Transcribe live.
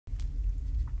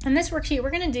In this worksheet,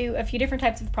 we're going to do a few different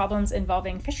types of problems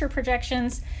involving Fischer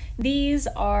projections. These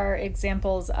are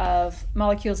examples of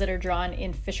molecules that are drawn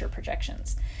in Fischer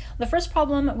projections. The first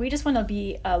problem, we just want to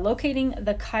be locating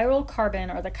the chiral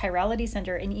carbon or the chirality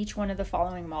center in each one of the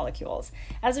following molecules.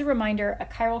 As a reminder, a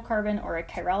chiral carbon or a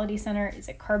chirality center is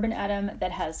a carbon atom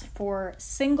that has 4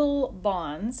 single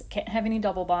bonds, can't have any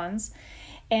double bonds,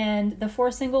 and the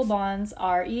 4 single bonds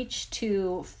are each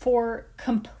to 4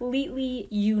 completely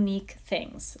unique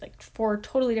things, like 4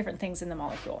 totally different things in the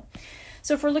molecule.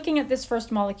 So if we're looking at this first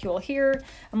molecule here,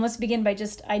 let's begin by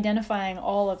just identifying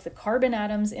all of the carbon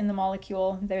atoms in the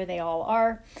molecule. There they all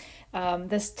are.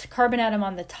 This carbon atom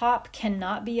on the top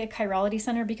cannot be a chirality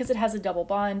center because it has a double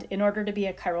bond. In order to be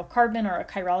a chiral carbon or a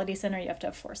chirality center, you have to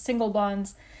have 4 single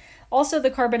bonds. Also,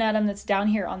 the carbon atom that's down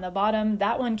here on the bottom,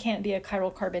 that one can't be a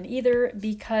chiral carbon either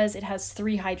because it has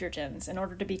 3 hydrogens. In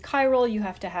order to be chiral, you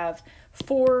have to have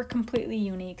 4 completely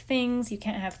unique things. You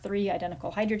can't have 3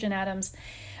 identical hydrogen atoms.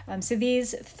 So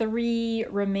these 3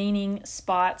 remaining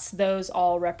spots, those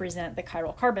all represent the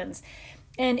chiral carbons.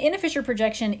 And in a Fischer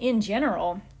projection in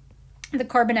general, the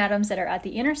carbon atoms that are at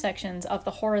the intersections of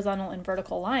the horizontal and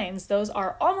vertical lines, those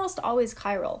are almost always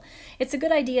chiral. It's a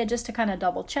good idea just to kind of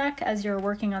double check as you're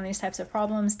working on these types of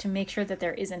problems to make sure that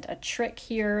there isn't a trick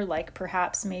here, like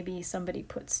perhaps maybe somebody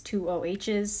puts 2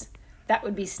 OHs. That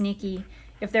would be sneaky.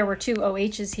 If there were 2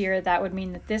 OHs here, that would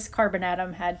mean that this carbon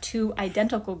atom had 2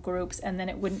 identical groups and then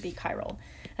it wouldn't be chiral.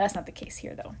 That's not the case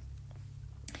here though.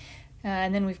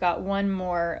 And then we've got one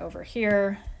more over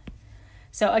here.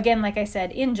 So again, like I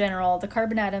said, in general, the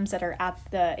carbon atoms that are at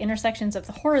the intersections of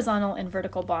the horizontal and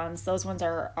vertical bonds, those ones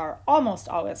are almost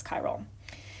always chiral.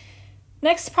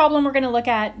 Next problem, we're going to look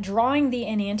at drawing the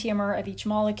enantiomer of each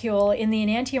molecule. In the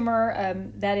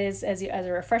enantiomer, that is, as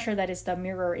a refresher, that is the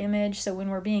mirror image. So when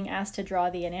we're being asked to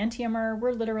draw the enantiomer,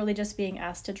 we're literally just being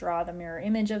asked to draw the mirror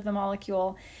image of the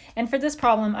molecule. And for this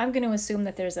problem, I'm going to assume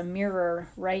that there's a mirror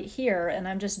right here, and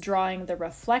I'm just drawing the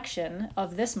reflection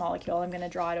of this molecule. I'm going to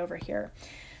draw it over here.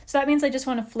 So that means I just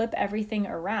want to flip everything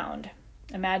around,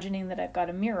 imagining that I've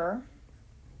got a mirror.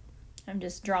 I'm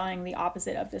just drawing the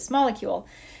opposite of this molecule.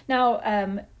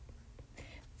 Now,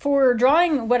 for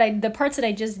drawing the parts that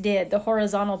I just did, the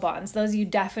horizontal bonds, those you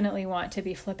definitely want to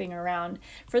be flipping around.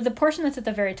 For the portion that's at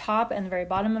the very top and the very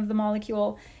bottom of the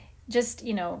molecule, just,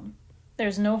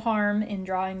 there's no harm in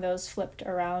drawing those flipped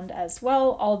around as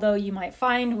well, although you might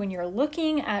find when you're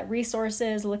looking at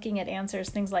resources, looking at answers,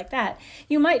 things like that,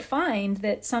 you might find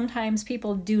that sometimes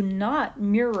people do not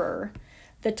mirror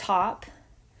the top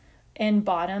and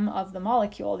bottom of the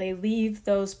molecule. They leave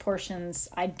those portions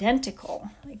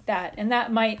identical like that. And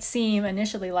that might seem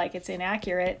initially like it's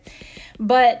inaccurate,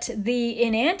 but the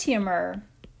enantiomer,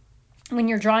 when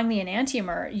you're drawing the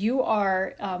enantiomer, you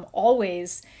are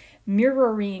always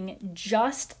mirroring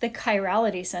just the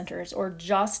chirality centers or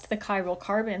just the chiral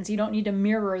carbons. You don't need to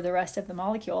mirror the rest of the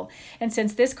molecule. And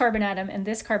since this carbon atom and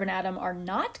this carbon atom are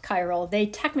not chiral, they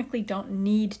technically don't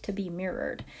need to be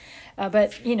mirrored.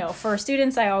 But for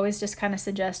students, I always just kind of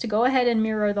suggest to go ahead and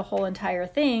mirror the whole entire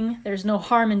thing. There's no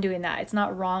harm in doing that. It's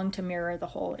not wrong to mirror the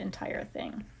whole entire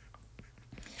thing.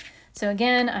 So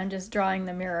again, I'm just drawing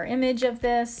the mirror image of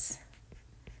this.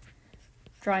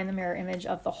 Drawing the mirror image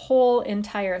of the whole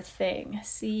entire thing,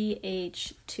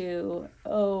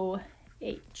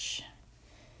 CH2OH.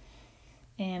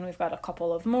 And we've got a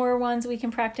couple of more ones we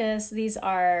can practice. These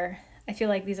are, I feel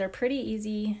like these are pretty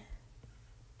easy.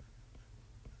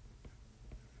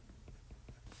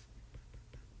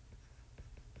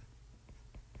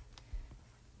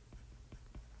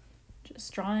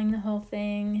 Just drawing the whole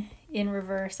thing in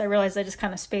reverse. I realized I just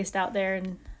kind of spaced out there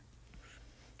and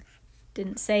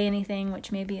didn't say anything,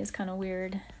 which maybe is kind of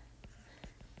weird.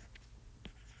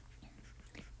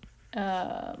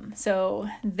 So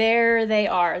there they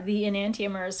are, the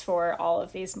enantiomers for all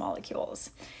of these molecules.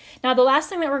 Now, the last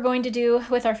thing that we're going to do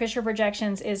with our Fischer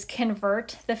projections is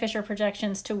convert the Fischer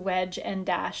projections to wedge and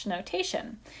dash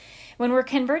notation. When we're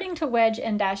converting to wedge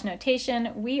and dash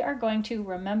notation, we are going to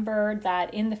remember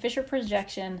that in the Fischer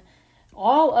projection,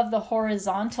 all of the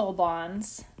horizontal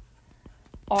bonds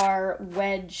are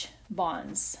wedge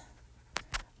bonds,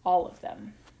 all of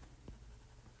them.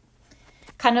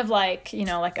 Kind of like,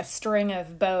 like a string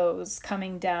of bows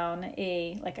coming down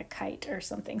like a kite or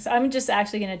something. So I'm just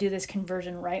actually going to do this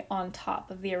conversion right on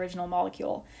top of the original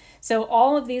molecule. So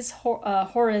all of these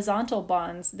horizontal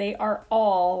bonds, they are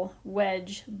all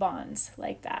wedge bonds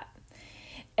like that.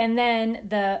 And then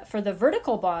for the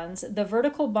vertical bonds, the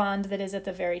vertical bond that is at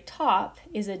the very top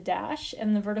is a dash,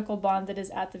 and the vertical bond that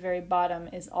is at the very bottom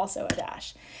is also a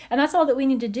dash. And that's all that we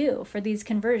need to do for these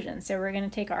conversions. So we're going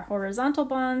to take our horizontal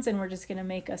bonds and we're just going to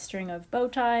make a string of bow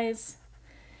ties.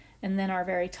 And then our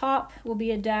very top will be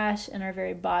a dash and our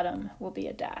very bottom will be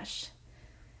a dash.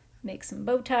 Make some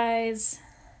bow ties.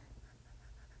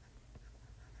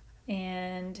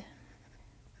 And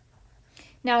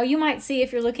now you might see,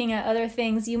 if you're looking at other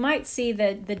things, you might see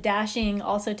that the dashing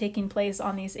also taking place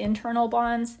on these internal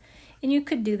bonds, and you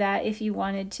could do that if you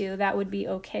wanted to. That would be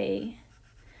okay.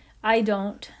 I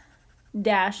don't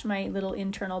dash my little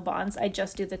internal bonds. I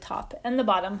just do the top and the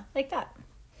bottom like that.